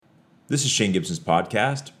This is Shane Gibson's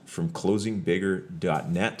podcast from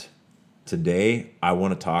closingbigger.net. Today, I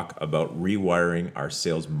want to talk about rewiring our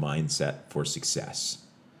sales mindset for success.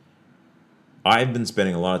 I've been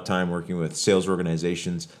spending a lot of time working with sales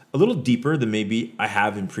organizations a little deeper than maybe I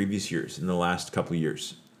have in previous years, in the last couple of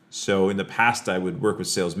years. So in the past, I would work with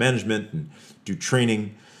sales management and do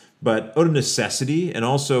training, but out of necessity and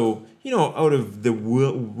also, out of the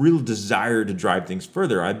real desire to drive things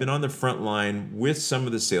further, I've been on the front line with some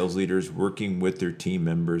of the sales leaders, working with their team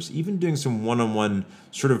members, even doing some one-on-one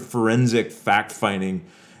sort of forensic fact-finding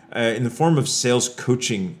in the form of sales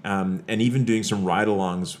coaching, and even doing some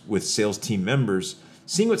ride-alongs with sales team members,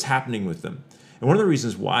 seeing what's happening with them. And one of the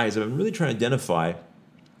reasons why is I'm really trying to identify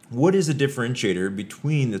what is the differentiator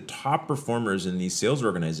between the top performers in these sales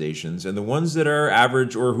organizations and the ones that are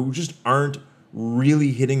average or who just aren't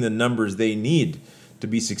really hitting the numbers they need to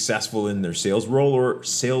be successful in their sales role or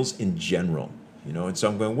sales in general. And so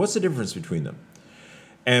I'm going, what's the difference between them?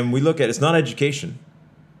 And we look at, it's not education.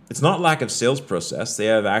 It's not lack of sales process. They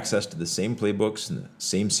have access to the same playbooks and the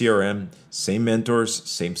same CRM, same mentors,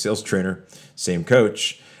 same sales trainer, same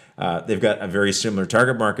coach. They've got a very similar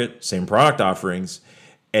target market, same product offerings,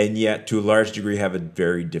 and yet to a large degree have a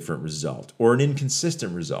very different result or an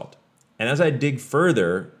inconsistent result. And as I dig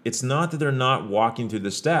further, it's not that they're not walking through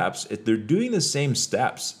the steps. They're doing the same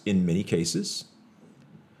steps in many cases,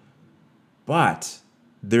 but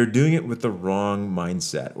they're doing it with the wrong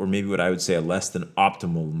mindset, or maybe what I would say a less than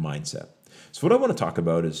optimal mindset. So what I want to talk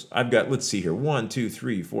about is I've got, let's see here, 1, 2,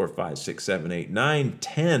 3, 4, 5, 6, 7, 8, 9,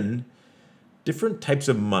 10 different types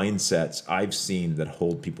of mindsets I've seen that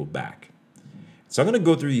hold people back. So I'm going to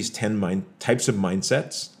go through these 10 types of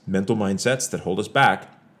mindsets, mental mindsets that hold us back.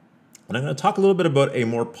 And I'm going to talk a little bit about a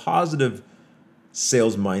more positive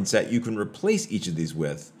sales mindset you can replace each of these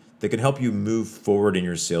with that can help you move forward in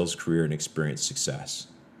your sales career and experience success.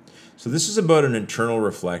 So this is about an internal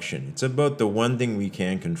reflection. It's about the one thing we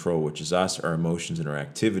can control, which is us, our emotions, and our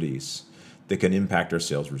activities that can impact our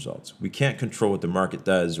sales results. We can't control what the market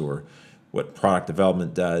does or what product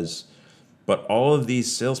development does. But all of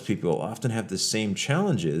these salespeople often have the same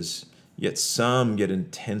challenges, yet some get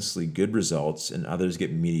intensely good results and others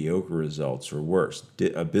get mediocre results or worse,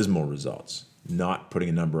 abysmal results, not putting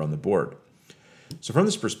a number on the board. So from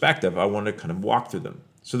this perspective, I want to kind of walk through them.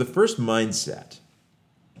 So the first mindset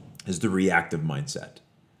is the reactive mindset.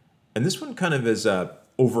 And this one kind of is a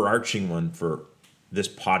overarching one for this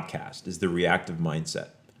podcast, is the reactive mindset.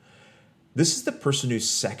 This is the person who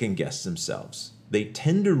second guesses themselves. They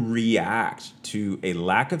tend to react to a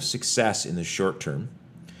lack of success in the short term,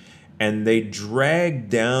 and they drag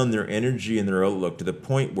down their energy and their outlook to the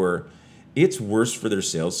point where it's worse for their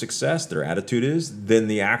sales success, their attitude is, than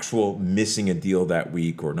the actual missing a deal that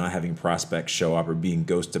week or not having prospects show up or being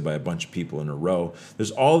ghosted by a bunch of people in a row.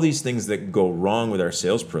 There's all these things that go wrong with our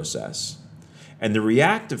sales process. And the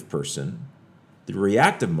reactive person, the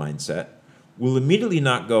reactive mindset, will immediately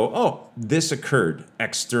not go, oh, this occurred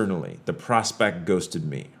externally. The prospect ghosted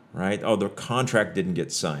me, right? Oh, the contract didn't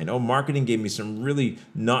get signed. Oh, marketing gave me some really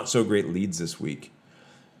not so great leads this week.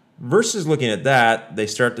 Versus looking at that, they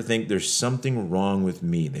start to think there's something wrong with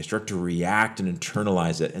me. They start to react and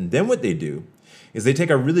internalize it. And then what they do is they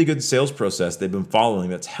take a really good sales process they've been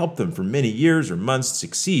following that's helped them for many years or months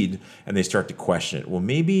succeed, and they start to question it. Well,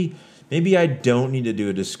 maybe I don't need to do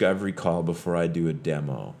a discovery call before I do a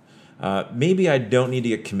demo. Maybe I don't need to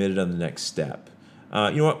get committed on the next step.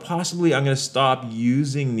 Possibly I'm going to stop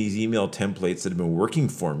using these email templates that have been working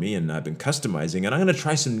for me and I've been customizing, and I'm going to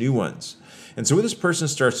try some new ones. And so what this person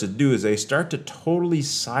starts to do is they start to totally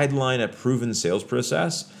sideline a proven sales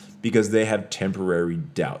process because they have temporary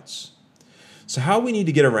doubts. So how we need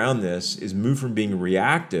to get around this is move from being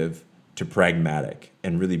reactive to pragmatic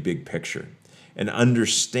and really big picture. And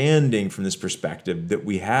understanding from this perspective that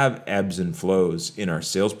we have ebbs and flows in our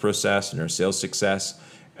sales process and our sales success,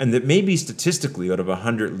 and that maybe statistically out of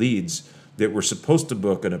 100 leads that we're supposed to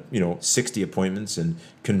book 60 appointments and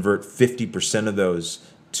convert 50% of those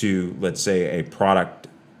to, let's say, a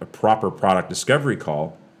proper product discovery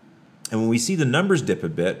call. And when we see the numbers dip a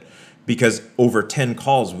bit because over 10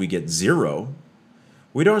 calls we get 0,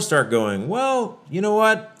 we don't start going, well, you know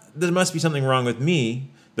what? There must be something wrong with me.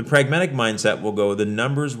 The pragmatic mindset will go, the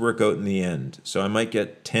numbers work out in the end. So I might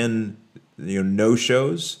get 10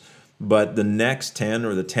 no-shows, but the next 10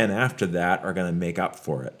 or the 10 after that are going to make up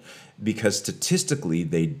for it because statistically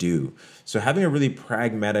they do. So having a really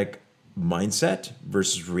pragmatic mindset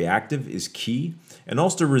versus reactive is key, and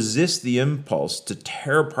also resist the impulse to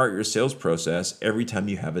tear apart your sales process every time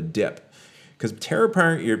you have a dip. Because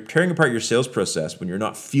you're tearing apart your sales process when you're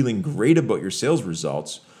not feeling great about your sales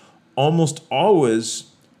results almost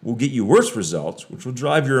always will get you worse results, which will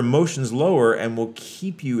drive your emotions lower and will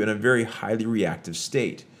keep you in a very highly reactive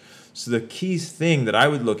state. So the key thing that I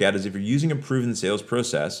would look at is if you're using a proven sales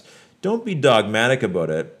process, don't be dogmatic about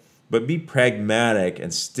it, but be pragmatic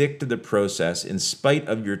and stick to the process in spite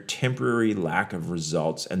of your temporary lack of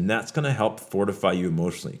results. And that's going to help fortify you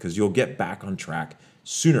emotionally because you'll get back on track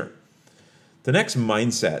sooner. The next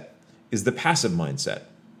mindset is the passive mindset.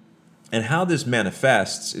 And how this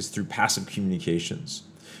manifests is through passive communications.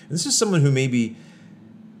 And this is someone who maybe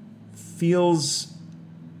feels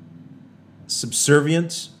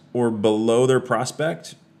subservient or below their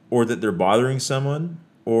prospect, or that they're bothering someone,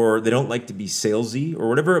 or they don't like to be salesy, or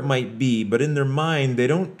whatever it might be. But in their mind, they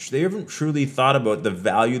haven't truly thought about the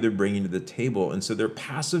value they're bringing to the table, and so they're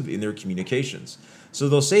passive in their communications. So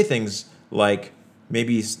they'll say things like,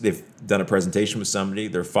 maybe they've done a presentation with somebody,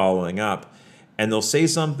 they're following up, and they'll say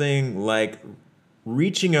something like,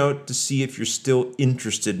 reaching out to see if you're still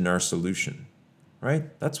interested in our solution,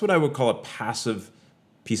 right? That's what I would call a passive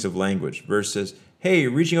piece of language versus, hey,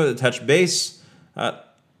 reaching out to touch base,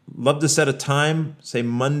 love to set a time, say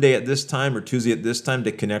Monday at this time or Tuesday at this time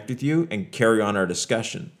to connect with you and carry on our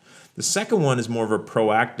discussion. The second one is more of a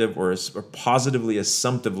proactive or a positively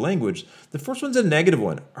assumptive language. The first one's a negative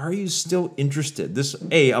one. Are you still interested? This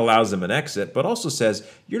allows them an exit, but also says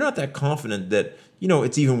you're not that confident that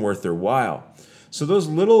it's even worth their while. So those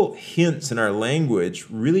little hints in our language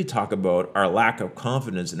really talk about our lack of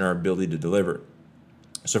confidence in our ability to deliver.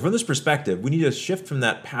 So from this perspective, we need to shift from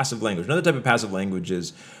that passive language. Another type of passive language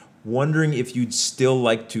is wondering if you'd still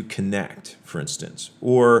like to connect, for instance.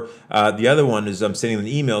 Or the other one is I'm sending an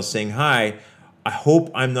email saying, hi, I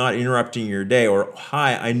hope I'm not interrupting your day. Or,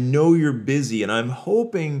 hi, I know you're busy, and I'm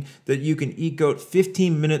hoping that you can eke out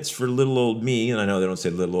 15 minutes for little old me. And I know they don't say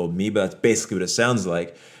little old me, but that's basically what it sounds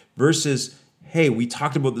like. Versus, hey, we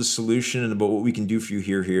talked about the solution and about what we can do for you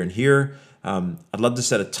here, here, and here. I'd love to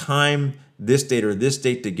set a time, this date or this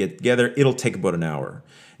date to get together. It'll take about an hour.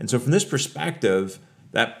 And so from this perspective,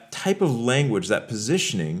 that type of language, that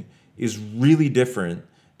positioning is really different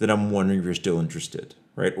than I'm wondering if you're still interested,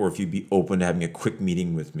 right? Or if you'd be open to having a quick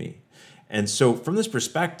meeting with me. And so from this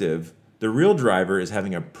perspective, the real driver is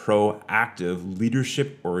having a proactive,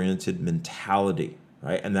 leadership-oriented mentality,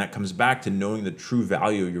 right? And that comes back to knowing the true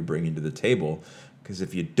value you're bringing to the table. Because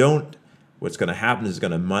if you don't, what's going to happen is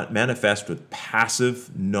going to manifest with passive,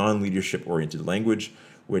 non-leadership oriented language,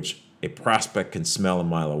 which a prospect can smell a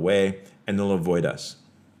mile away, and they'll avoid us.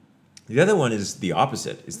 The other one is the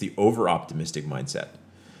opposite. It's the over-optimistic mindset.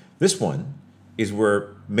 This one is where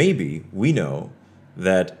maybe we know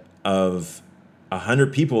that of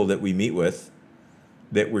 100 people that we meet with,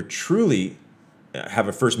 that we're truly have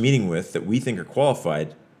a first meeting with that we think are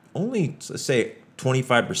qualified, only, let's say,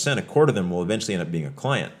 25%, a quarter of them will eventually end up being a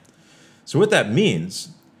client. So what that means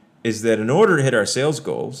is that in order to hit our sales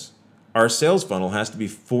goals, our sales funnel has to be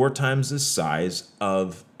 4 times the size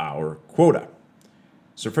of our quota.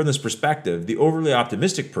 So from this perspective, the overly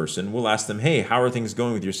optimistic person will ask them, hey, how are things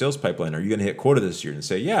going with your sales pipeline? Are you going to hit quota this year? And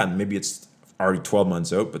say, yeah, and maybe it's already 12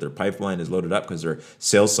 months out, but their pipeline is loaded up because their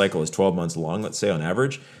sales cycle is 12 months long, let's say on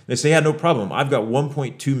average. They say, yeah, no problem. I've got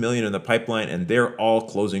 1.2 million in the pipeline and they're all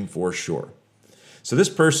closing for sure. So this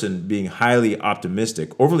person being highly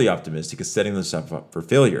optimistic, overly optimistic, is setting themselves up for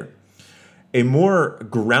failure. A more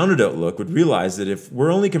grounded outlook would realize that if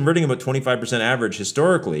we're only converting about 25% average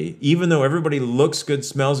historically, even though everybody looks good,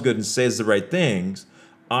 smells good, and says the right things,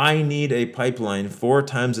 I need a pipeline 4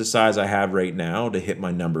 times the size I have right now to hit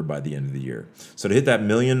my number by the end of the year. So to hit that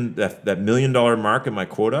 $1 million mark in my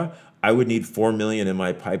quota, I would need 4 million in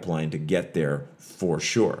my pipeline to get there for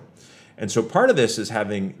sure. And so part of this is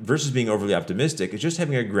having, versus being overly optimistic, is just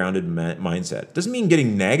having a grounded mindset. It doesn't mean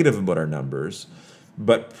getting negative about our numbers,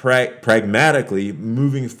 but pragmatically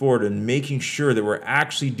moving forward and making sure that we're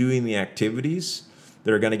actually doing the activities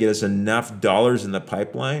that are going to get us enough dollars in the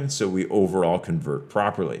pipeline so we overall convert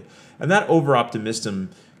properly. And that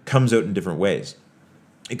over-optimism comes out in different ways.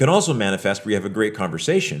 It can also manifest where you have a great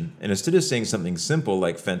conversation, and instead of saying something simple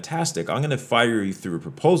like, fantastic, I'm going to fire you through a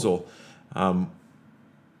proposal,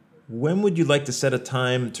 when would you like to set a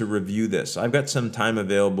time to review this? I've got some time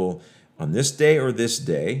available on this day or this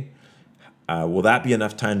day. Will that be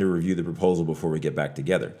enough time to review the proposal before we get back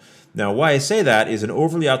together? Now, why I say that is an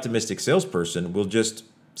overly optimistic salesperson will just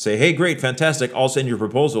say, hey, great, fantastic, I'll send you a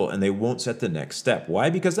proposal, and they won't set the next step. Why?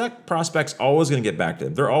 Because that prospect's always going to get back to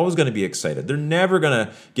them. They're always going to be excited. They're never going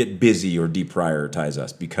to get busy or deprioritize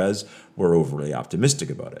us because we're overly optimistic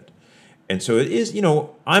about it. And so it is,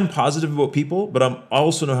 I'm positive about people, but I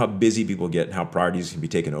also know how busy people get and how priorities can be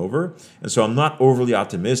taken over. And so I'm not overly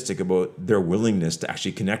optimistic about their willingness to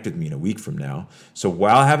actually connect with me in a week from now. So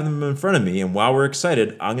while having them in front of me and while we're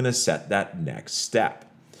excited, I'm going to set that next step.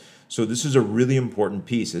 So this is a really important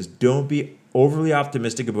piece, is don't be overly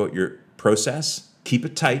optimistic about your process. Keep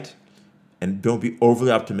it tight. And don't be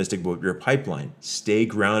overly optimistic about your pipeline. Stay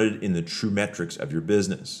grounded in the true metrics of your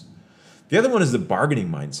business. The other one is the bargaining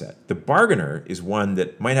mindset. The bargainer is one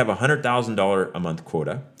that might have a $100,000 a month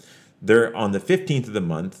quota. They're on the 15th of the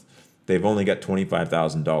month. They've only got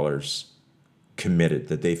 $25,000 committed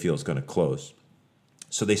that they feel is going to close.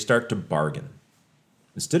 So they start to bargain.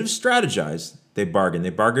 Instead of strategize, they bargain. They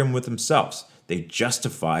bargain with themselves. They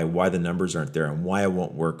justify why the numbers aren't there and why it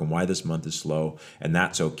won't work and why this month is slow, and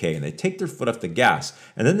that's okay. And they take their foot off the gas,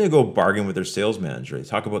 and then they go bargain with their sales manager. They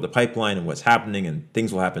talk about the pipeline and what's happening, and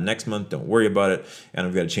things will happen next month. Don't worry about it. And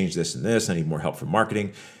I've got to change this and this. I need more help from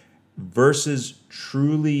marketing. Versus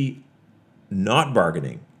truly not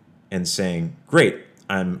bargaining and saying, great,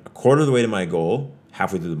 I'm a quarter of the way to my goal,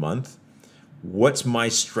 halfway through the month. What's my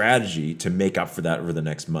strategy to make up for that over the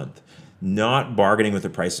next month? Not bargaining with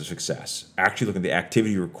the price of success. Actually looking at the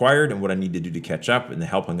activity required and what I need to do to catch up and the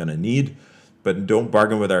help I'm going to need. But don't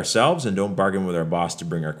bargain with ourselves and don't bargain with our boss to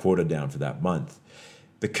bring our quota down for that month.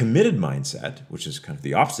 The committed mindset, which is kind of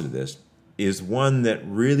the opposite of this, is one that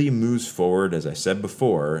really moves forward, as I said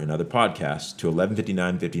before in other podcasts, to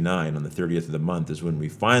 11:59:59 on the 30th of the month is when we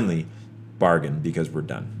finally bargain because we're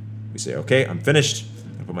done. We say, okay, I'm finished.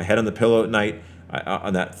 I put my head on the pillow at night.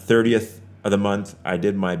 On that 30th of the month, I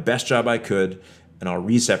did my best job I could, and I'll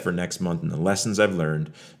reset for next month and the lessons I've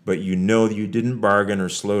learned. But you know that you didn't bargain or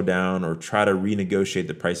slow down or try to renegotiate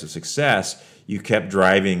the price of success. You kept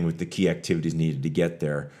driving with the key activities needed to get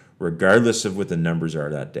there, regardless of what the numbers are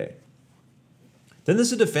that day. Then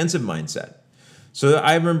there's a defensive mindset. So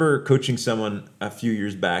I remember coaching someone a few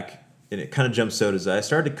years back, and it kind of jumps out as I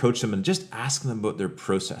started to coach them and just asking them about their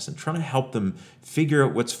process and trying to help them figure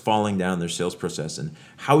out what's falling down in their sales process and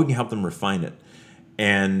how we can help them refine it.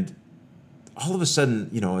 And all of a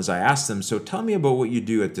sudden, as I asked them, so tell me about what you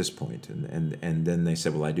do at this point. And then they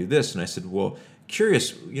said, well, I do this. And I said, well,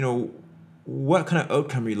 curious, what kind of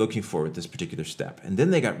outcome are you looking for with this particular step? And then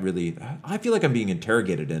they got really, I feel like I'm being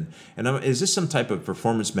interrogated is this some type of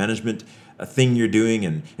performance management thing you're doing?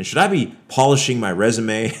 And should I be polishing my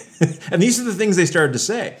resume? And these are the things they started to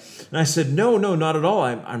say. And I said, no, not at all.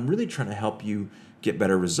 I'm really trying to help you get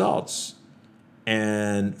better results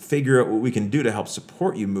and figure out what we can do to help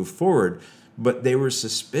support you move forward. But they were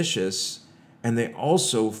suspicious. And they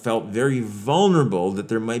also felt very vulnerable that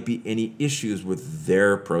there might be any issues with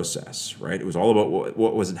their process, right? It was all about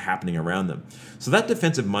what wasn't happening around them. So that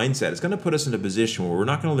defensive mindset is going to put us in a position where we're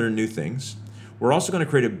not going to learn new things. We're also going to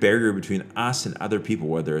create a barrier between us and other people,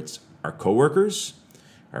 whether it's our coworkers,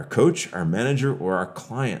 our coach, our manager, or our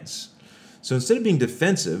clients. So instead of being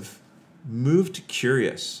defensive, move to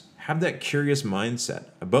curious. Have that curious mindset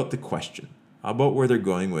about the question, about where they're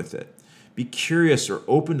going with it. Be curious or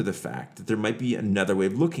open to the fact that there might be another way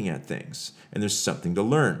of looking at things and there's something to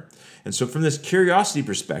learn. And so from this curiosity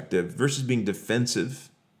perspective versus being defensive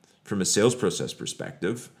from a sales process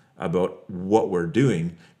perspective about what we're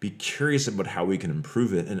doing, be curious about how we can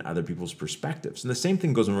improve it in other people's perspectives. And the same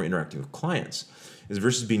thing goes when we're interacting with clients, is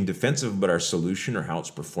versus being defensive about our solution or how it's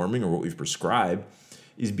performing or what we've prescribed,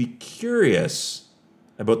 is be curious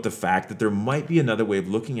about the fact that there might be another way of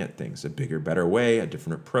looking at things, a bigger, better way, a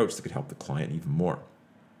different approach that could help the client even more.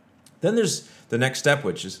 Then there's the next step,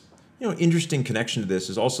 which is, interesting connection to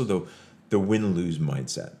this is also the win-lose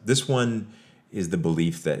mindset. This one is the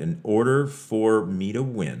belief that in order for me to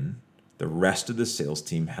win, the rest of the sales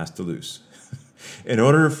team has to lose. In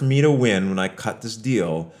order for me to win, when I cut this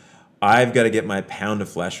deal, I've got to get my pound of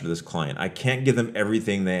flesh for this client. I can't give them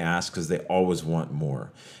everything they ask because they always want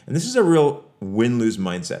more. And this is a real win-lose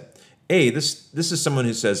mindset. This is someone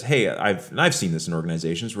who says, hey, I've seen this in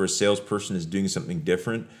organizations where a salesperson is doing something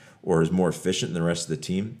different or is more efficient than the rest of the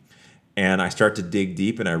team. And I start to dig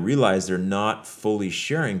deep and I realize they're not fully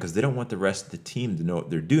sharing because they don't want the rest of the team to know what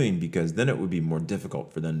they're doing, because then it would be more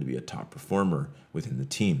difficult for them to be a top performer within the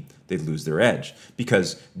team. They'd lose their edge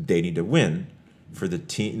because they need to win for the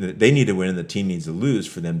team. They need to win and the team needs to lose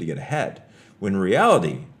for them to get ahead. When in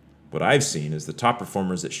reality, what I've seen is the top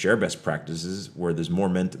performers that share best practices where there's more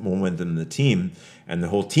momentum in the team and the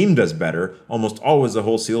whole team does better, almost always the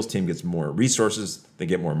whole sales team gets more resources, they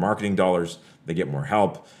get more marketing dollars, they get more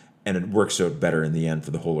help, and it works out better in the end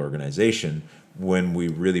for the whole organization when we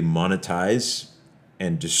really monetize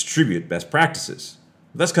and distribute best practices.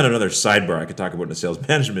 That's kind of another sidebar I could talk about in a sales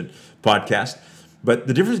management podcast. But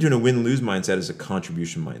the difference between a win-lose mindset is a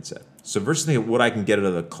contribution mindset. So versus thinking what I can get out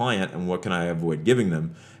of the client and what can I avoid giving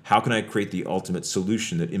them, how can I create the ultimate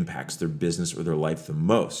solution that impacts their business or their life the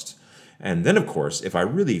most? And then, of course, if I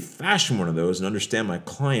really fashion one of those and understand my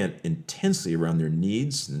client intensely around their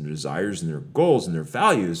needs and their desires and their goals and their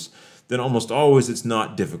values, then almost always it's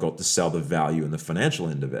not difficult to sell the value and the financial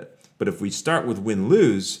end of it. But if we start with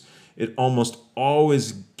win-lose, it almost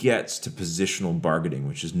always gets to positional bargaining,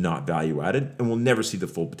 which is not value added, and we'll never see the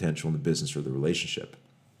full potential in the business or the relationship.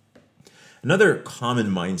 Another common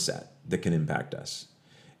mindset that can impact us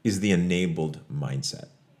is the enabled mindset.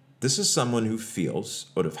 This is someone who feels,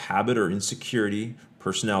 out of habit or insecurity,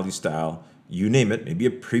 personality style, you name it, maybe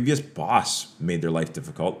a previous boss made their life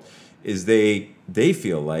difficult, is they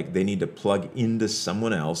feel like they need to plug into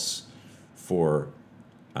someone else for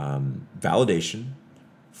validation,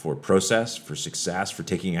 for process, for success, for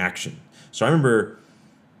taking action. So I remember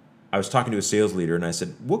I was talking to a sales leader and I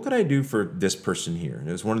said, what could I do for this person here? And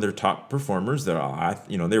it was one of their top performers that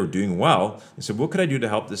they were doing well. I said, what could I do to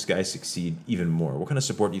help this guy succeed even more? What kind of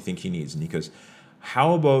support do you think he needs? And he goes,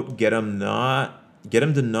 how about get him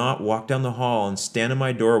to not walk down the hall and stand in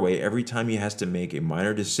my doorway every time he has to make a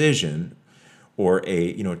minor decision or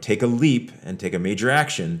take a leap and take a major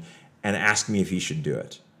action and ask me if he should do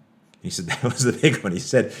it. He said that was the big one. He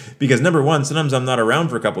said, because number one, sometimes I'm not around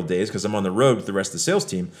for a couple of days because I'm on the road with the rest of the sales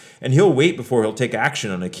team, and he'll wait before he'll take action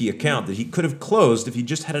on a key account that he could have closed if he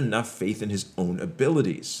just had enough faith in his own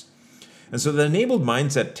abilities. And so the enabled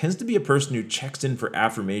mindset tends to be a person who checks in for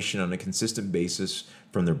affirmation on a consistent basis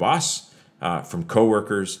from their boss, from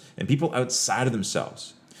coworkers, and people outside of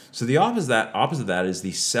themselves. So the opposite of that is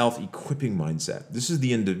the self-equipping mindset. This is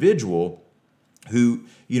the individual who,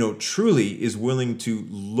 truly is willing to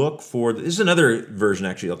look for, this is another version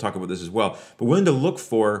actually, I'll talk about this as well, but willing to look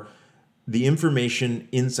for the information,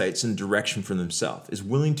 insights, and direction for themselves, is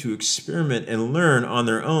willing to experiment and learn on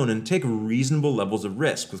their own and take reasonable levels of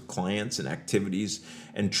risk with clients and activities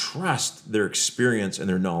and trust their experience and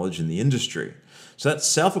their knowledge in the industry. So that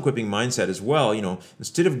self-equipping mindset as well,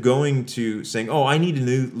 instead of going to saying, oh, I need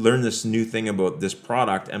to learn this new thing about this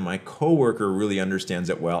product and my coworker really understands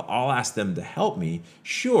it well, I'll ask them to help me,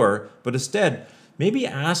 sure, but instead, maybe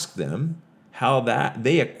ask them how that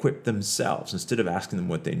they equip themselves instead of asking them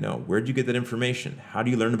what they know. Where do you get that information? How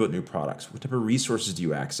do you learn about new products? What type of resources do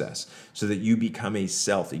you access so that you become a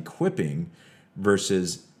self-equipping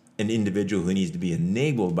versus an individual who needs to be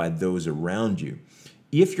enabled by those around you?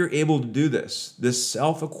 If you're able to do this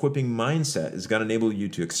self-equipping mindset is going to enable you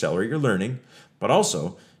to accelerate your learning, but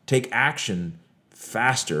also take action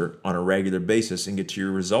faster on a regular basis and get to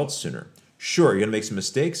your results sooner. Sure, you're going to make some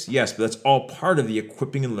mistakes, yes, but that's all part of the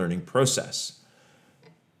equipping and learning process.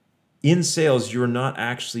 In sales, you're not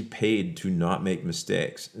actually paid to not make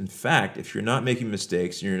mistakes. In fact, if you're not making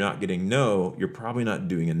mistakes and you're not getting no, you're probably not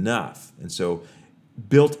doing enough. And so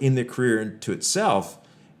built in the career to itself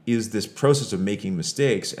is this process of making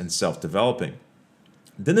mistakes and self-developing.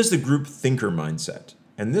 Then there's the group thinker mindset.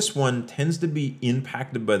 And this one tends to be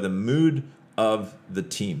impacted by the mood of the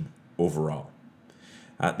team overall.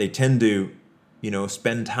 They tend to,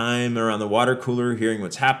 spend time around the water cooler hearing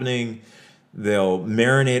what's happening. They'll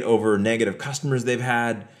marinate over negative customers they've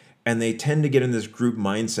had, and they tend to get in this group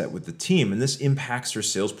mindset with the team. And this impacts their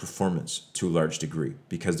sales performance to a large degree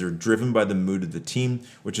because they're driven by the mood of the team,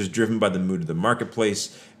 which is driven by the mood of the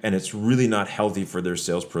marketplace, and it's really not healthy for their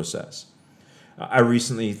sales process. I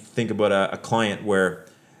recently think about a client where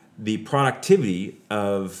the productivity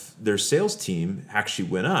of their sales team actually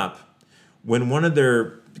went up when one of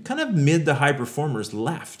their kind of mid to high performers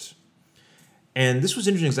left. And this was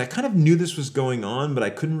interesting because I kind of knew this was going on, but I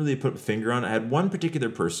couldn't really put a finger on it. I had one particular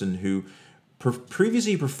person who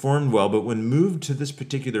previously performed well, but when moved to this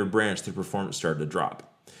particular branch, their performance started to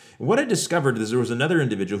drop. And what I discovered is there was another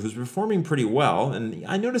individual who's performing pretty well, and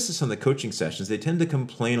I noticed this on the coaching sessions. They tend to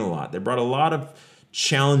complain a lot. They brought a lot of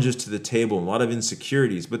challenges to the table, a lot of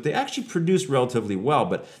insecurities, but they actually produced relatively well,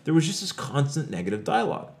 but there was just this constant negative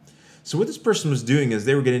dialogue. So what this person was doing is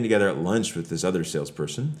they were getting together at lunch with this other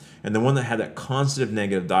salesperson, and the one that had that constant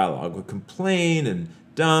negative dialogue would complain and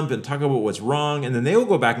dump and talk about what's wrong, and then they will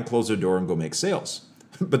go back and close their door and go make sales.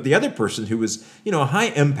 But the other person who was, a high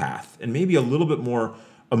empath and maybe a little bit more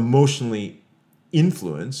emotionally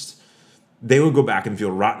influenced, they would go back and feel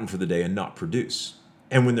rotten for the day and not produce.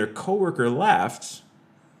 And when their coworker left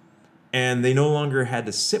and they no longer had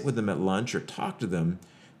to sit with them at lunch or talk to them,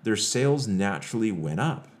 their sales naturally went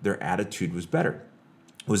up. Their attitude was better.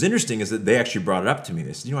 What was interesting is that they actually brought it up to me.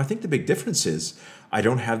 They said, I think the big difference is I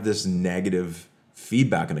don't have this negative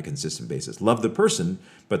feedback on a consistent basis. Love the person,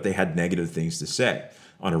 but they had negative things to say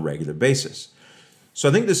on a regular basis. So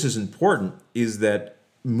I think this is important, is that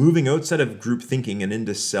moving outside of group thinking and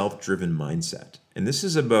into self-driven mindset. And this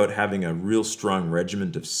is about having a real strong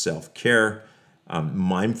regimen of self-care,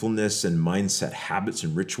 mindfulness and mindset habits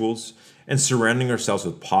and rituals, and surrounding ourselves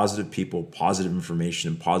with positive people, positive information,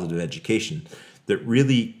 and positive education that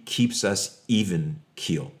really keeps us even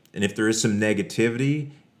keel. And if there is some negativity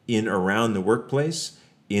in around the workplace,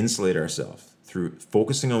 insulate ourselves through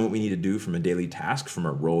focusing on what we need to do from a daily task, from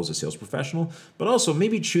our role as a sales professional, but also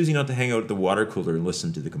maybe choosing not to hang out at the water cooler and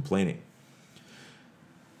listen to the complaining.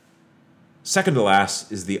 Second to last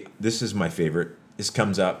is this is my favorite. This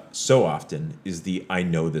comes up so often, is the I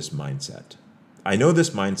know this mindset. I know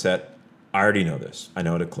this mindset. I already know this. I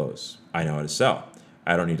know how to close. I know how to sell.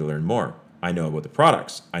 I don't need to learn more. I know about the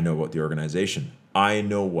products. I know about the organization. I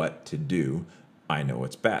know what to do. I know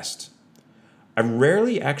what's best. I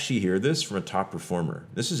rarely actually hear this from a top performer.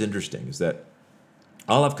 This is interesting, is that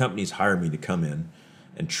I'll have companies hire me to come in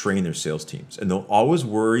and train their sales teams. And they'll always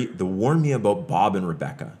they'll warn me about Bob and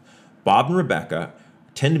Rebecca. Bob and Rebecca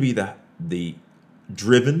tend to be the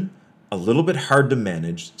driven, a little bit hard to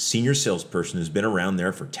manage senior salesperson who's been around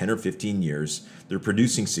there for 10 or 15 years. They're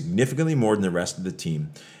producing significantly more than the rest of the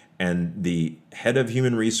team. And the head of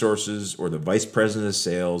human resources or the vice president of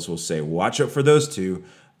sales will say, watch out for those two.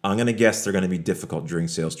 I'm going to guess they're going to be difficult during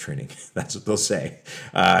sales training. That's what they'll say.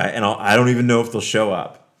 And I don't even know if they'll show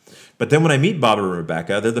up. But then when I meet Bob or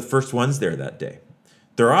Rebecca, they're the first ones there that day.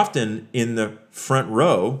 They're often in the front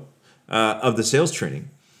row of the sales training.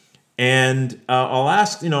 And I'll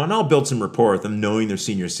ask, and I'll build some rapport with them, knowing they're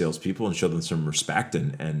senior salespeople, and show them some respect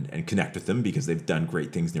and connect with them because they've done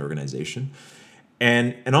great things in the organization.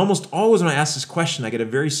 And almost always when I ask this question, I get a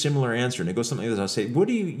very similar answer. And it goes something like this. I'll say,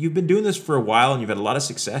 you've been doing this for a while and you've had a lot of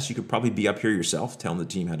success. You could probably be up here yourself telling the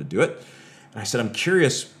team how to do it. And I said, I'm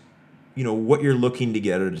curious, what you're looking to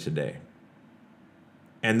get out of today.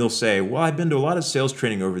 And they'll say, well, I've been to a lot of sales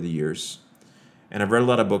training over the years. And I've read a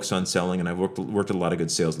lot of books on selling, and I've worked with a lot of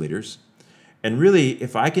good sales leaders. And really,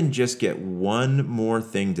 if I can just get one more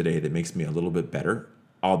thing today that makes me a little bit better,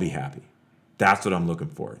 I'll be happy. That's what I'm looking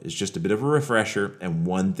for. It's just a bit of a refresher and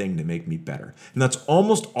one thing to make me better. And that's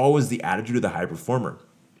almost always the attitude of the high performer.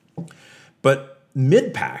 But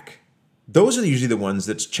mid-pack, those are usually the ones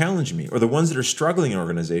that's challenging me, or the ones that are struggling in an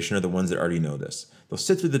organization are the ones that already know this. They'll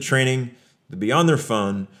sit through the training, they'll be on their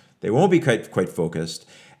phone, they won't be quite focused,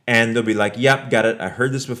 and they'll be like, yep, got it. I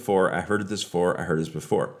heard this before. I heard this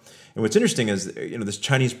before. And what's interesting is, this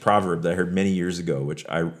Chinese proverb that I heard many years ago, which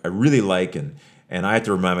I really like, and I have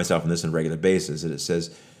to remind myself of this on a regular basis, that it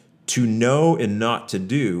says, to know and not to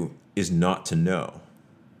do is not to know.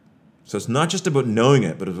 So it's not just about knowing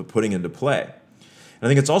it, but about putting it into play. And I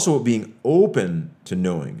think it's also about being open to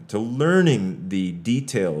knowing, to learning the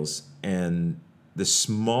details and the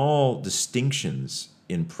small distinctions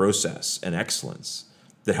in process and excellence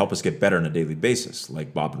that help us get better on a daily basis,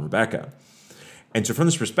 like Bob and Rebecca. And so from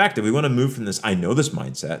this perspective, we want to move from this I know this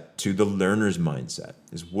mindset to the learner's mindset.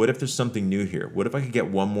 Is what if there's something new here? What if I could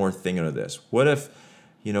get one more thing out of this? What if,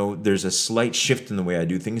 there's a slight shift in the way I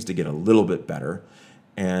do things to get a little bit better?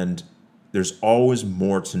 And there's always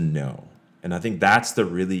more to know. And I think that's the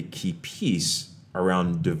really key piece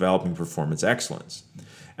around developing performance excellence.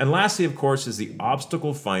 And lastly, of course, is the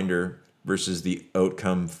obstacle finder versus the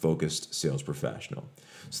outcome-focused sales professional.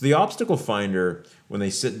 So the obstacle finder, when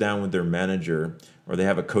they sit down with their manager or they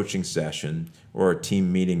have a coaching session or a team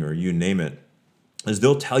meeting or you name it, is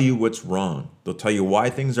they'll tell you what's wrong. They'll tell you why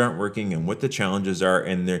things aren't working and what the challenges are.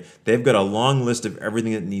 And they've got a long list of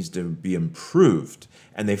everything that needs to be improved.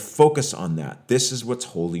 And they focus on that. This is what's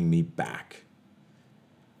holding me back.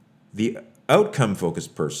 The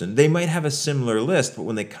outcome-focused person, they might have a similar list, but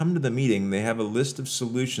when they come to the meeting, they have a list of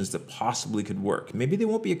solutions that possibly could work. Maybe they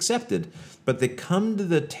won't be accepted, but they come to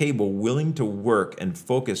the table willing to work and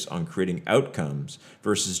focus on creating outcomes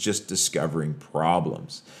versus just discovering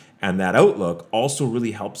problems. And that outlook also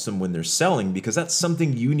really helps them when they're selling, because that's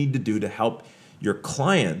something you need to do to help your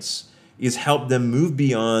clients, is help them move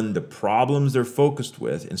beyond the problems they're focused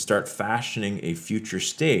with and start fashioning a future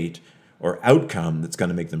state or outcome that's going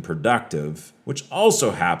to make them productive, which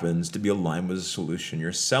also happens to be aligned with the solution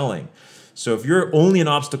you're selling. So if you're only an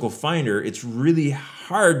obstacle finder, it's really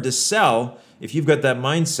hard to sell if you've got that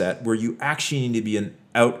mindset where you actually need to be an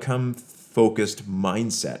outcome-focused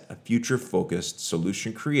mindset, a future-focused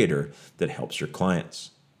solution creator that helps your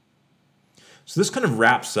clients. So this kind of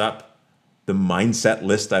wraps up the mindset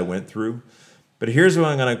list I went through. But here's what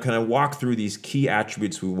I'm going to kind of walk through these key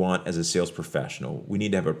attributes we want as a sales professional. We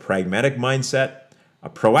need to have a pragmatic mindset, a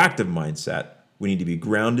proactive mindset. We need to be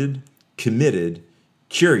grounded, committed,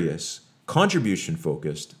 curious, contribution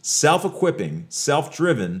focused, self-equipping,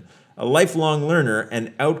 self-driven, a lifelong learner,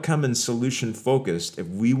 and outcome and solution focused if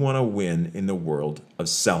we want to win in the world of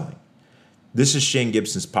selling. This is Shane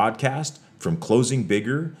Gibson's podcast from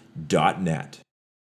closingbigger.net.